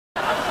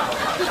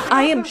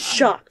I am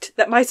shocked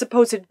that my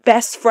supposed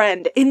best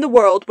friend in the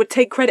world would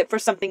take credit for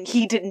something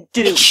he didn't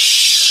do.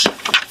 Shh!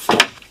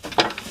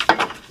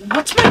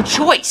 What's my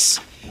choice?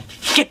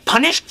 Get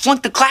punished,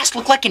 flunk the class,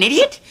 look like an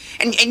idiot?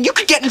 And you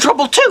could get in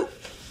trouble too.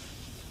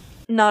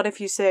 Not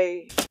if you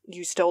say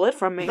you stole it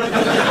from me.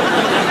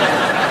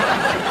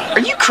 Are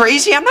you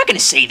crazy? I'm not gonna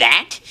say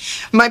that.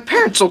 My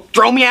parents will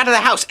throw me out of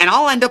the house and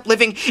I'll end up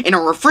living in a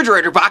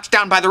refrigerator box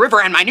down by the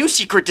river, and my new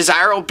secret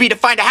desire will be to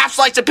find a half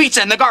slice of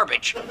pizza in the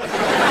garbage.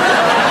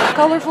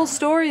 Colorful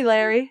story,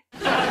 Larry.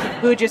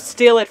 Who'd you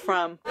steal it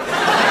from?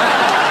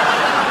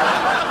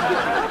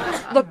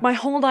 Look, my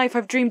whole life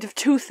I've dreamed of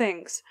two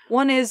things.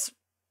 One is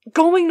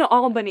going to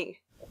Albany.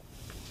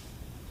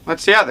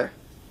 What's the other?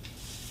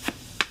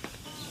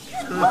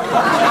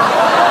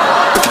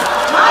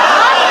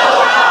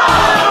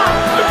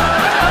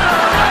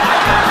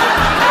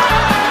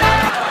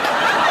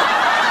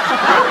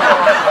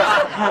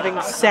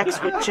 Having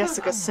sex with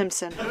Jessica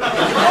Simpson.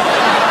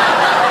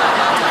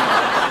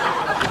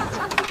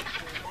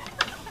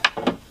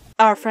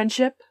 Our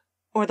friendship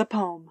or the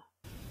poem?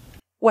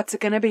 What's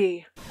it gonna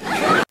be?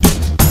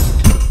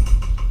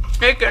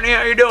 Hey Kenny,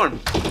 how you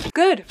doing?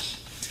 Good.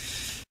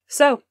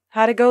 So,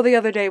 how'd it go the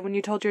other day when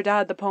you told your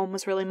dad the poem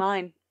was really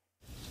mine?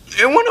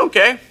 It went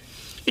okay.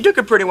 He took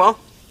it pretty well.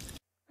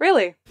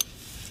 Really?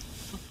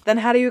 Then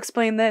how do you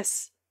explain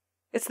this?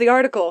 It's the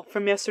article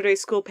from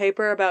yesterday's school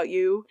paper about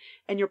you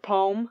and your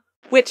poem,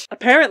 which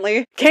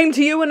apparently came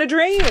to you in a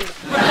dream.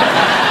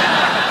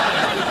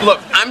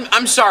 Look,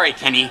 I'm sorry,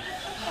 Kenny.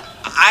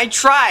 I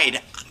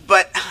tried,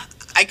 but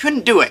I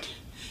couldn't do it.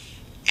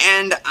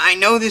 And I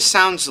know this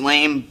sounds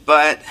lame,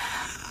 but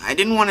I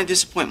didn't want to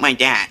disappoint my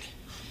dad.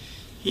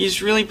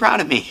 He's really proud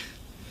of me.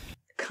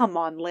 Come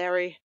on,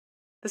 Larry.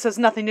 This has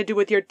nothing to do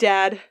with your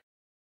dad.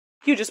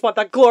 You just want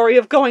the glory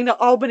of going to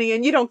Albany,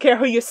 and you don't care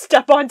who you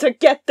step on to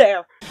get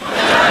there.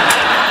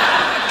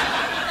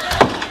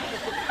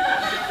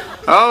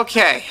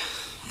 Okay,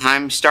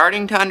 I'm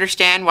starting to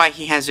understand why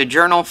he has a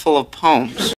journal full of poems.